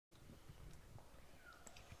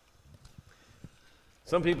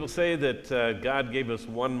Some people say that God gave us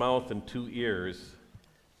one mouth and two ears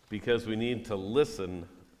because we need to listen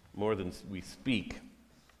more than we speak.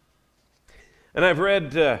 And I've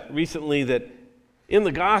read recently that in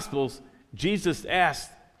the Gospels, Jesus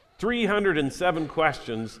asked 307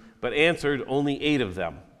 questions, but answered only 8 of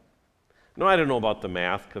them. Now, I don't know about the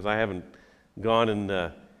math because I haven't gone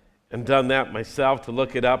and done that myself to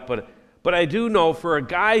look it up, but I do know for a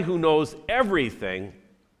guy who knows everything,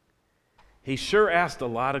 he sure asked a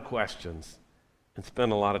lot of questions and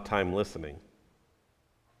spent a lot of time listening.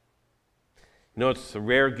 You know, it's a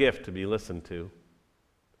rare gift to be listened to.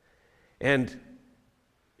 And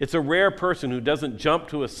it's a rare person who doesn't jump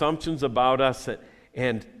to assumptions about us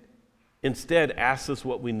and instead asks us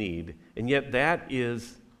what we need. And yet that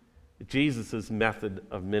is Jesus' method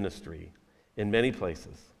of ministry in many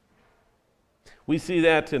places. We see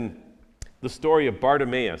that in the story of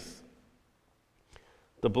Bartimaeus,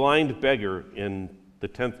 the blind beggar in the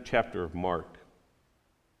 10th chapter of Mark.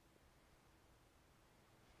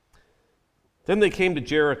 Then they came to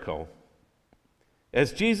Jericho.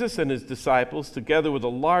 As Jesus and his disciples, together with a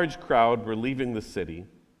large crowd, were leaving the city,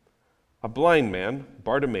 a blind man,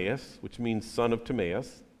 Bartimaeus, which means son of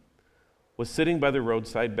Timaeus, was sitting by the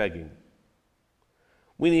roadside begging.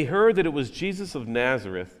 When he heard that it was Jesus of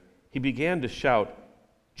Nazareth, he began to shout,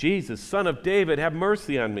 "Jesus, Son of David, have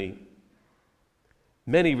mercy on me."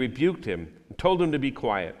 Many rebuked him and told him to be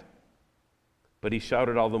quiet. But he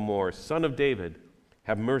shouted all the more, "Son of David,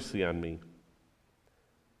 have mercy on me."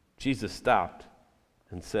 Jesus stopped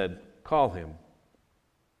and said, "Call him."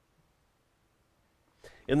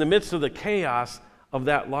 In the midst of the chaos of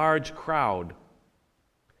that large crowd,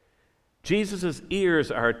 Jesus' ears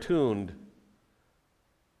are attuned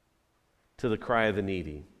to the cry of the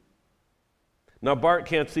needy. Now Bart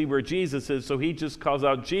can't see where Jesus is, so he just calls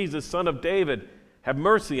out, "Jesus, Son of David, have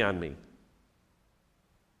mercy on me."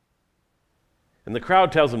 And the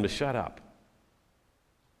crowd tells him to shut up.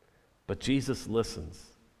 But Jesus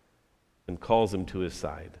listens and calls him to his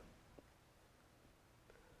side.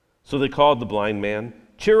 So they called the blind man,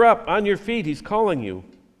 "Cheer up, on your feet, he's calling you."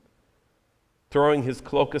 Throwing his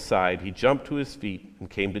cloak aside, he jumped to his feet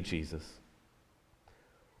and came to Jesus.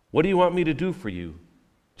 "What do you want me to do for you?"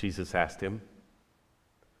 Jesus asked him.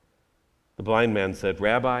 The blind man said,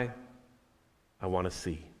 "Rabbi, I want to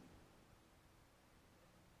see."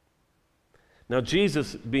 Now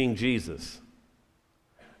Jesus, being Jesus,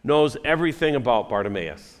 knows everything about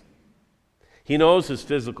Bartimaeus. He knows his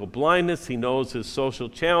physical blindness, he knows his social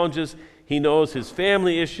challenges, he knows his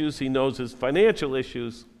family issues, he knows his financial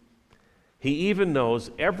issues. He even knows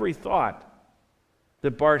every thought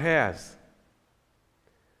that Bart has.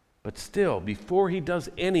 But still, before he does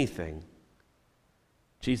anything,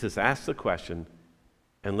 Jesus asks a question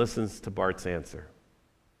and listens to Bart's answer.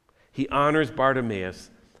 He honors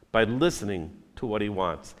Bartimaeus by listening to what he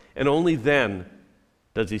wants, and only then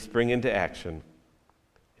does he spring into action,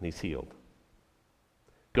 and he's healed.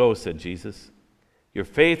 "Go," said Jesus, "your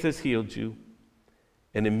faith has healed you."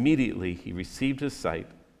 And immediately he received his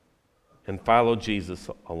sight and followed Jesus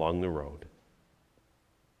along the road.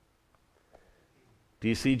 Do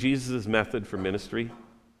you see Jesus' method for ministry?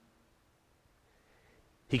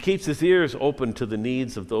 He keeps his ears open to the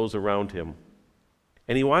needs of those around him.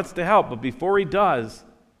 And he wants to help, but before he does,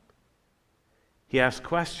 he asks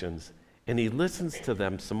questions and he listens to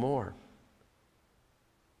them some more.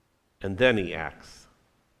 And then he acts.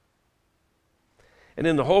 And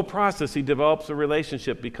in the whole process, he develops a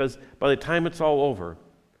relationship because by the time it's all over,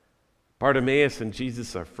 Bartimaeus and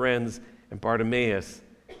Jesus are friends, and Bartimaeus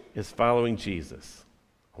is following Jesus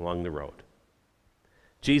along the road.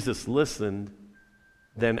 Jesus listened,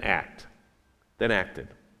 then acted.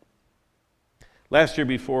 Last year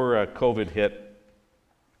before COVID hit,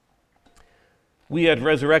 we at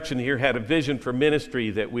Resurrection here had a vision for ministry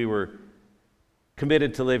that we were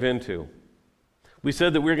committed to live into. We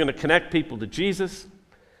said that we were going to connect people to Jesus,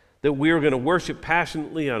 that we were going to worship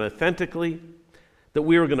passionately and authentically, that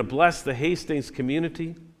we were going to bless the Hastings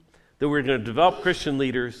community, that we were going to develop Christian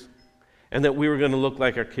leaders, and that we were going to look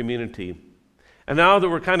like our community. And now that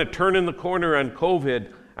we're kind of turning the corner on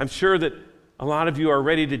COVID, I'm sure that a lot of you are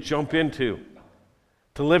ready to jump into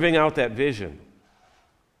living out that vision.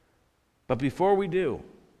 But before we do,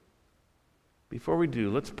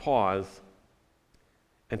 let's pause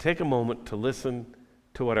and take a moment to listen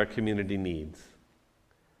to what our community needs,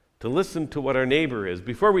 to listen to what our neighbor is.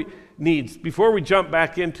 Before we jump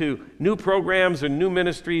back into new programs or new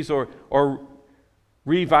ministries or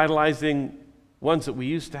revitalizing ones that we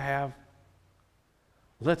used to have,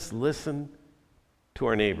 let's listen to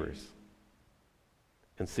our neighbors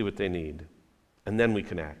and see what they need. And then we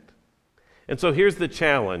can act. And so here's the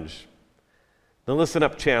challenge, the Listen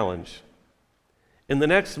Up Challenge. In the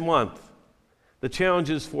next month, the challenge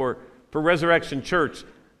is for Resurrection Church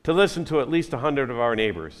to listen to at least 100 of our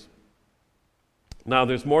neighbors. Now,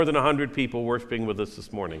 there's more than 100 people worshiping with us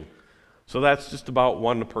this morning, so that's just about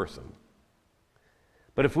one person.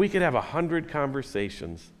 But if we could have 100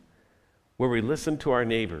 conversations where we listen to our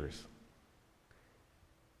neighbors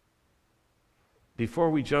before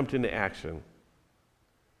we jumped into action,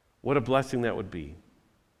 what a blessing that would be.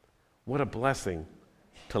 What a blessing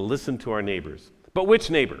to listen to our neighbors. But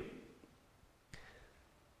which neighbor?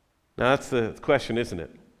 Now that's the question, isn't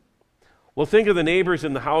it? Well, think of the neighbors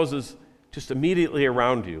in the houses just immediately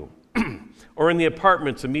around you, or in the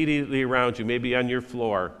apartments immediately around you, maybe on your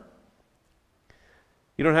floor.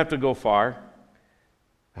 You don't have to go far.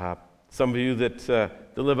 Some of you that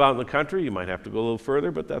live out in the country, you might have to go a little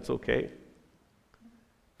further, but that's okay.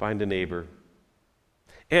 Find a neighbor.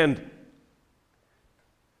 And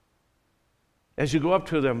as you go up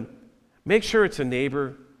to them, make sure it's a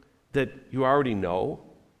neighbor that you already know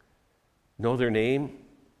their name,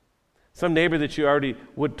 some neighbor that you already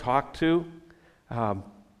would talk to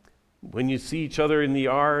when you see each other in the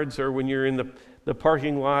yards or when you're in the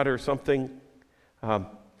parking lot or something.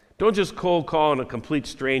 Don't just cold call and a complete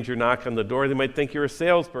stranger knock on the door. They might think you're a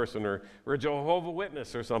salesperson or a Jehovah's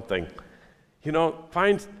Witness or something. You know,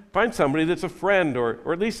 find somebody that's a friend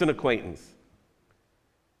or at least an acquaintance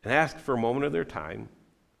and ask for a moment of their time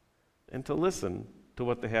and to listen to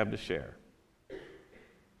what they have to share.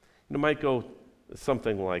 It might go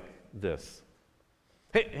something like this.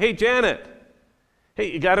 Hey, Janet.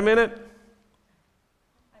 Hey, you got a minute?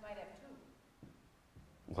 I might have two.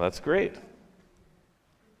 Well, that's great.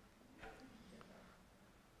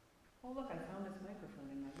 Oh, look, I found this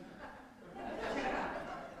microphone in my yard.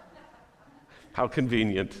 How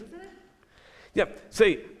convenient. Is it? Yep.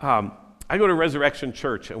 Say, I go to Resurrection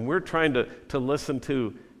Church, and we're trying to listen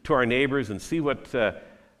to our neighbors and see what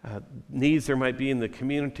needs there might be in the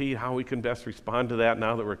community, how we can best respond to that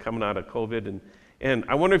now that we're coming out of COVID. And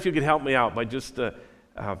I wonder if you could help me out by just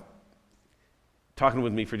talking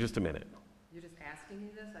with me for just a minute. You're just asking me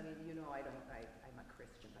this? I mean, you know, I'm a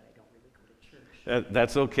Christian, but I don't really go to church.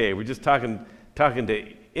 That's okay. We're just talking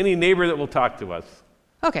to any neighbor that will talk to us.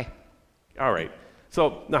 Okay. All right.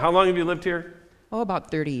 So now, how long have you lived here? Oh, about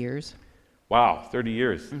 30 years. Wow, 30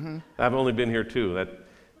 years. Mm-hmm. I've only been here too.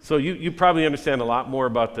 So you probably understand a lot more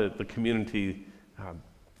about the community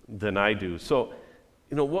than I do. So,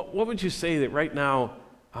 you know, what would you say that right now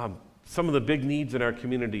some of the big needs in our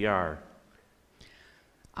community are?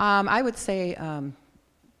 I would say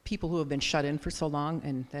people who have been shut in for so long,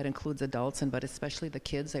 and that includes adults, but especially the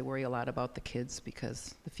kids. I worry a lot about the kids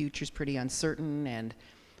because the future's pretty uncertain, and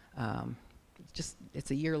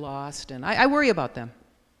it's a year lost, and I worry about them.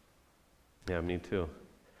 Yeah, me too.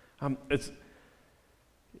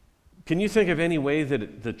 Can you think of any way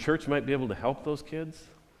that the church might be able to help those kids?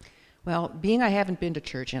 Well, being I haven't been to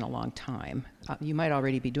church in a long time, you might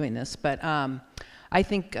already be doing this, but I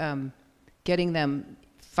think getting them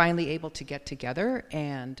finally able to get together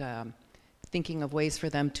and thinking of ways for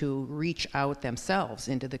them to reach out themselves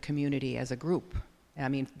into the community as a group. I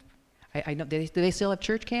mean, I know, do they still have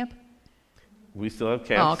church camp? We still have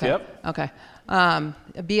camps, oh, okay. Yep. Okay.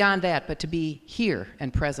 Beyond that, but to be here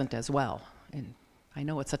and present as well. And I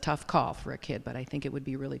know it's a tough call for a kid, but I think it would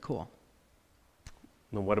be really cool.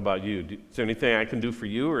 Now, what about you? Is there anything I can do for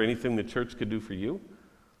you or anything the church could do for you?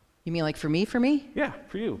 You mean like for me? Yeah,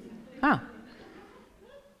 for you. Oh.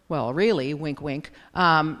 Well, really, wink, wink.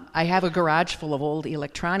 I have a garage full of old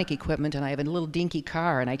electronic equipment, and I have a little dinky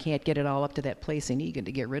car, and I can't get it all up to that place in Eagan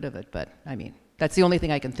to get rid of it. But, I mean, that's the only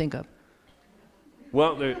thing I can think of.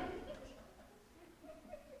 Well,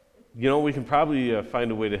 we can probably find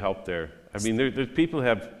a way to help there. I mean, there's people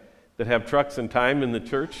that have trucks and time in the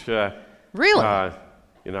church. Really?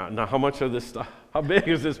 Now how much of this stuff? How big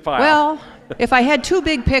is this pile? Well, if I had 2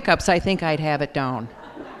 big pickups, I think I'd have it down.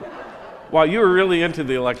 Well, you were really into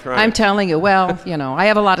the electronics. I'm telling you, well, I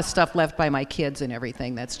have a lot of stuff left by my kids and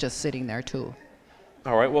everything that's just sitting there too.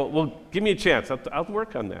 All right, well, give me a chance. I'll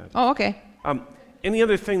work on that. Oh, okay. Any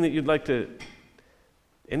other thing that you'd like to,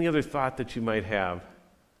 any other thought that you might have?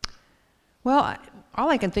 Well, all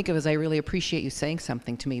I can think of is I really appreciate you saying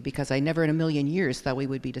something to me because I never in a million years thought we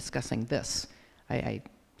would be discussing this.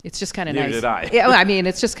 It's just kind of nice. Neither did I. Yeah, I mean,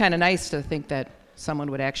 it's just kind of nice to think that someone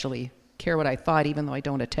would actually care what I thought, even though I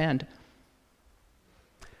don't attend.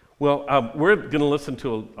 Well, we're going to listen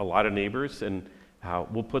to a lot of neighbors, and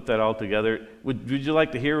we'll put that all together. Would you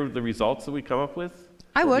like to hear the results that we come up with?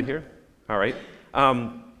 I would. Hear? All right.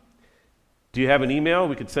 Do you have an email?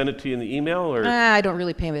 We could send it to you in the email, or I don't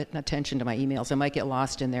really pay attention to my emails. I might get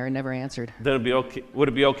lost in there and never answered. then it'd be okay. Would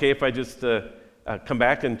it be okay if I just come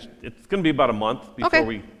back, and it's going to be about a month before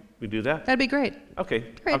Okay. we do that? That'd be great. Okay,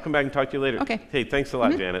 Great. I'll come back and talk to you later. Okay. Hey, thanks a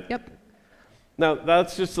lot, Janet. Yep. Now,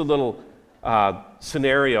 that's just a little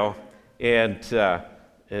scenario, and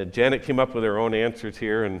Janet came up with her own answers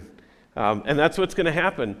here, and that's what's going to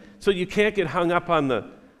happen. So you can't get hung up on the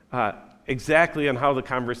exactly on how the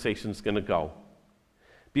conversation's going to go,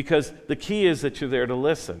 because the key is that you're there to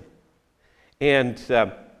listen. And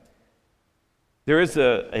there is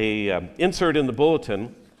a insert in the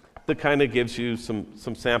bulletin that kind of gives you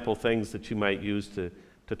some sample things that you might use to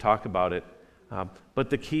talk about it. But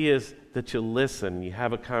the key is that you listen. You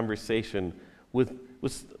have a conversation with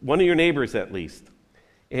one of your neighbors at least.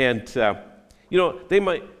 And,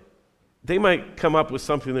 they might come up with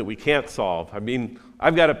something that we can't solve. I mean,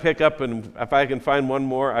 I've got to pick up, and if I can find one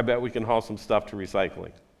more, I bet we can haul some stuff to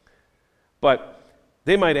recycling. But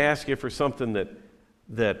they might ask you for something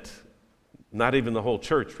that not even the whole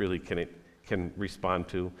church really can respond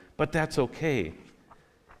to, but that's okay,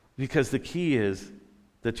 because the key is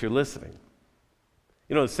that you're listening.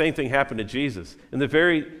 The same thing happened to Jesus. In the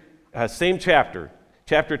very same chapter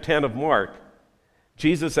 10 of Mark,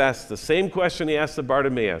 Jesus asked the same question he asked to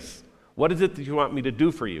Bartimaeus. What is it that you want me to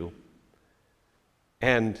do for you?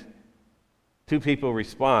 And two people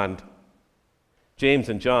respond, James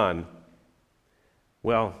and John.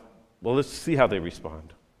 Well, let's see how they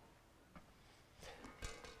respond.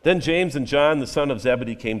 Then James and John, the son of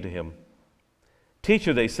Zebedee, came to him.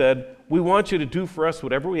 Teacher, they said, we want you to do for us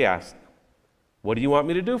whatever we ask. What do you want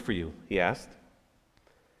me to do for you? He asked.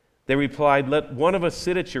 They replied, let one of us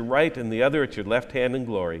sit at your right and the other at your left hand in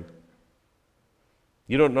glory.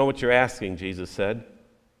 You don't know what you're asking, Jesus said.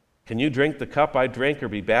 Can you drink the cup I drink or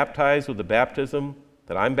be baptized with the baptism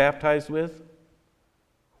that I'm baptized with?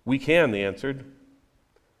 We can, they answered.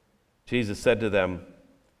 Jesus said to them,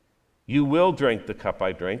 you will drink the cup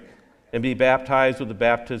I drink and be baptized with the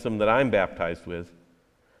baptism that I'm baptized with.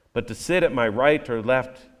 But to sit at my right or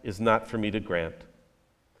left is not for me to grant.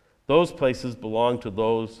 Those places belong to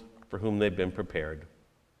those for whom they've been prepared.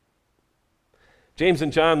 James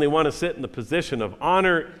and John, they want to sit in the position of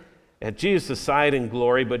honor at Jesus' side in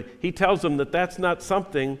glory, but he tells them that that's not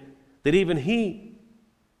something that even he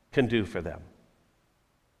can do for them.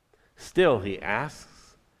 Still, he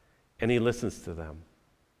asks and he listens to them.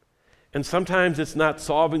 And sometimes it's not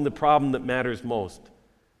solving the problem that matters most,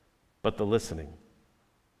 but the listening.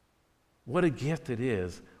 What a gift it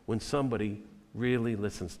is when somebody really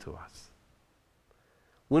listens to us.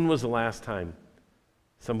 When was the last time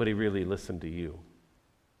somebody really listened to you?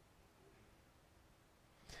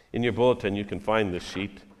 In your bulletin, you can find this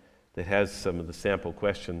sheet that has some of the sample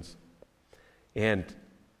questions. And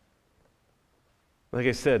like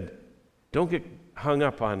I said, don't get hung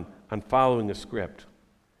up on following a script,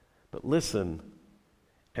 but listen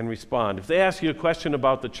and respond. If they ask you a question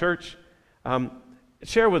about the church,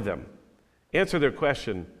 share with them. Answer their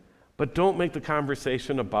question, but don't make the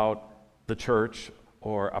conversation about the church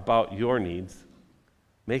or about your needs.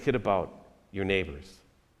 Make it about your neighbors.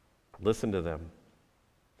 Listen to them.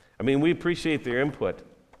 I mean, we appreciate their input,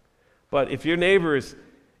 but if your neighbor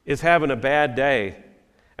is having a bad day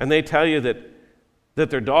and they tell you that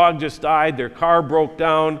their dog just died, their car broke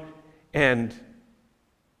down, and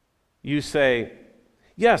you say,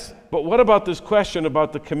 yes, but what about this question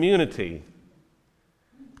about the community?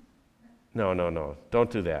 No,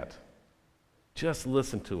 don't do that. Just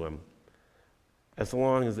listen to him as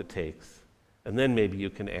long as it takes. And then maybe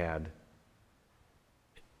you can add,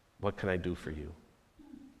 what can I do for you?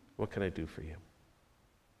 What can I do for you?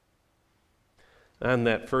 On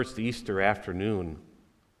that first Easter afternoon,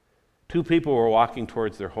 two people were walking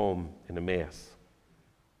towards their home in Emmaus.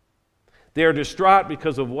 They are distraught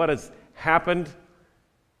because of what has happened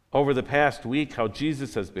over the past week, how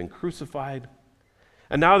Jesus has been crucified.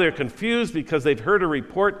 And now they're confused because they've heard a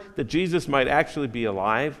report that Jesus might actually be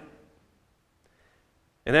alive.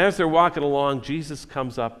 And as they're walking along, Jesus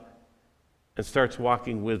comes up and starts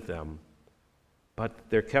walking with them. But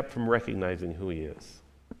they're kept from recognizing who he is.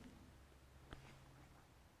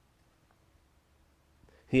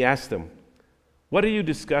 He asked them, what are you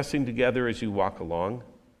discussing together as you walk along?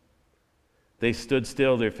 They stood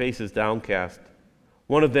still, their faces downcast.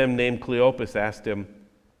 One of them, named Cleopas, asked him,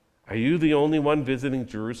 are you the only one visiting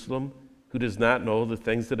Jerusalem who does not know the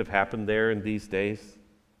things that have happened there in these days?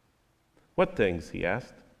 What things? He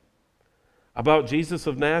asked. About Jesus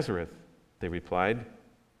of Nazareth, they replied.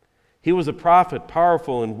 He was a prophet,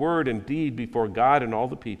 powerful in word and deed before God and all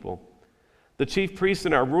the people. The chief priests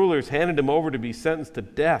and our rulers handed him over to be sentenced to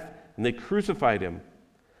death and they crucified him.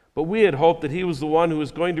 But we had hoped that he was the one who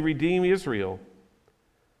was going to redeem Israel.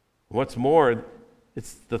 What's more,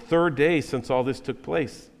 it's the third day since all this took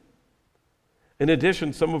place. In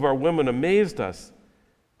addition, some of our women amazed us.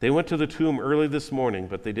 They went to the tomb early this morning,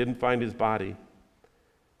 but they didn't find his body.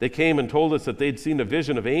 They came and told us that they'd seen a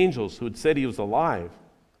vision of angels who had said he was alive.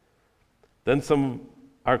 Then some of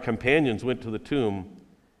our companions went to the tomb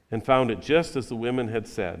and found it just as the women had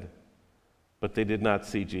said, but they did not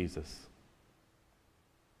see Jesus.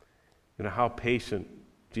 You know how patient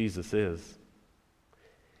Jesus is.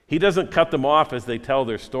 He doesn't cut them off as they tell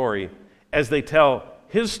their story, as they tell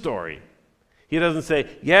his story. He doesn't say,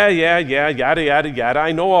 yeah, yada, yada, yada,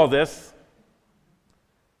 I know all this.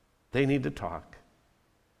 They need to talk.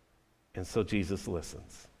 And so Jesus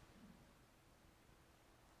listens.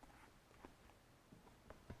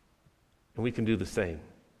 And we can do the same.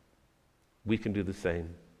 We can do the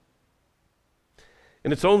same.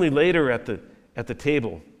 And it's only later at the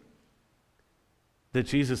table that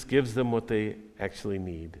Jesus gives them what they actually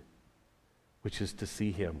need, which is to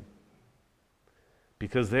see him.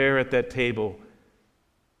 Because there at that table,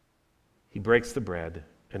 he breaks the bread,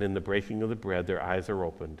 and in the breaking of the bread, their eyes are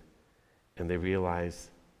opened, and they realize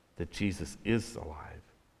that Jesus is alive,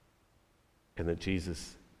 and that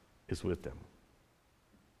Jesus is with them.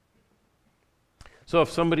 So if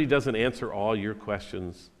somebody doesn't answer all your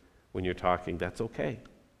questions when you're talking, that's okay.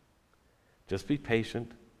 Just be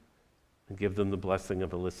patient and give them the blessing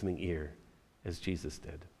of a listening ear, as Jesus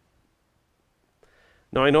did.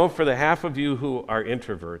 Now, I know for the half of you who are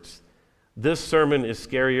introverts, this sermon is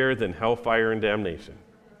scarier than hellfire and damnation.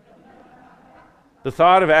 The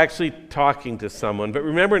thought of actually talking to someone, but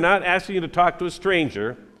remember, not asking you to talk to a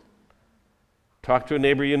stranger, talk to a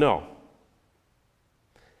neighbor you know.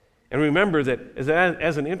 And remember that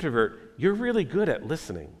as an introvert, you're really good at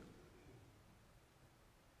listening.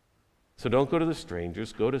 So don't go to the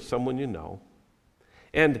strangers, go to someone you know.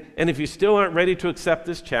 And if you still aren't ready to accept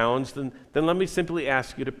this challenge, then let me simply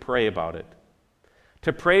ask you to pray about it.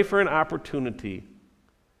 To pray for an opportunity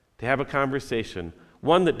to have a conversation,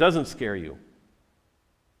 one that doesn't scare you.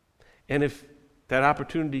 And if that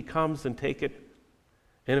opportunity comes, then take it.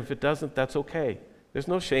 And if it doesn't, that's okay. There's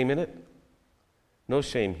no shame in it. No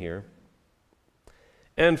shame here.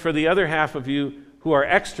 And for the other half of you who are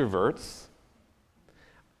extroverts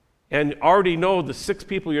and already know the 6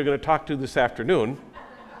 people you're going to talk to this afternoon,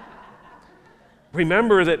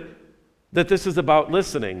 remember that this is about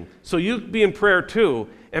listening. So you be in prayer too,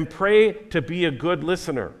 and pray to be a good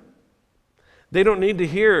listener. They don't need to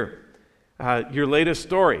hear your latest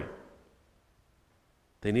story.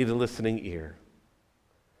 They need a listening ear.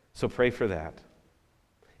 So pray for that.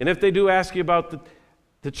 And if they do ask you about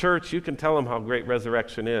the church, you can tell them how great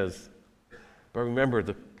Resurrection is. But remember,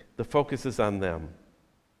 the focus is on them.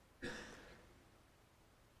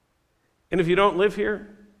 And if you don't live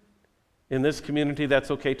here, in this community, that's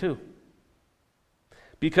okay too.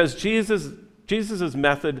 Because Jesus'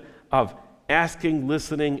 method of asking,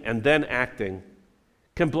 listening, and then acting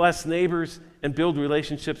can bless neighbors and build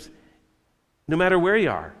relationships no matter where you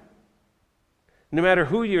are, no matter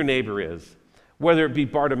who your neighbor is, whether it be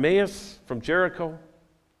Bartimaeus from Jericho,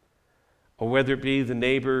 or whether it be the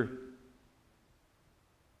neighbor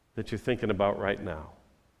that you're thinking about right now.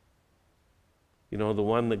 You know, the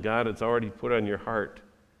one that God has already put on your heart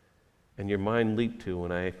and your mind leaped to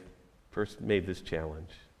when I first made this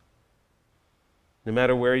challenge. No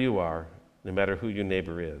matter where you are, no matter who your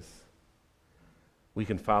neighbor is, we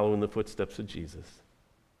can follow in the footsteps of Jesus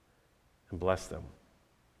and bless them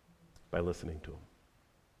by listening to him.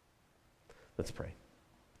 Let's pray.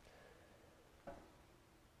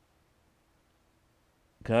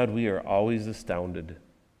 God, we are always astounded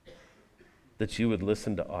that you would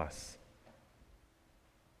listen to us.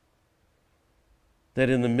 That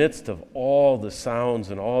in the midst of all the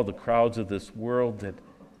sounds and all the crowds of this world,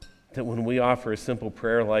 that when we offer a simple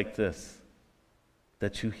prayer like this,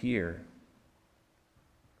 that you hear.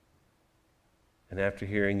 And after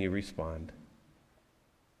hearing, you respond.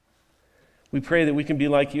 We pray that we can be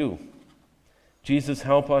like you. Jesus,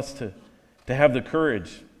 help us to have the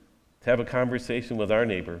courage to have a conversation with our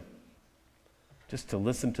neighbor, just to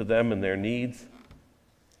listen to them and their needs.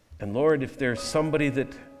 And Lord, if there's somebody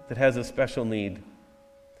that has a special need,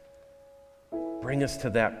 bring us to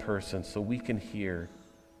that person so we can hear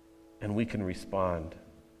and we can respond,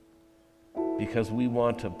 because we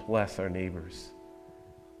want to bless our neighbors.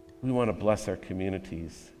 We want to bless our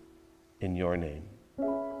communities in your name.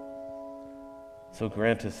 So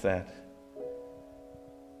grant us that.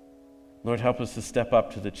 Lord, help us to step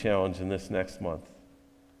up to the challenge in this next month,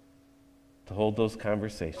 to hold those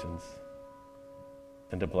conversations,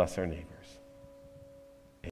 and to bless our neighbors.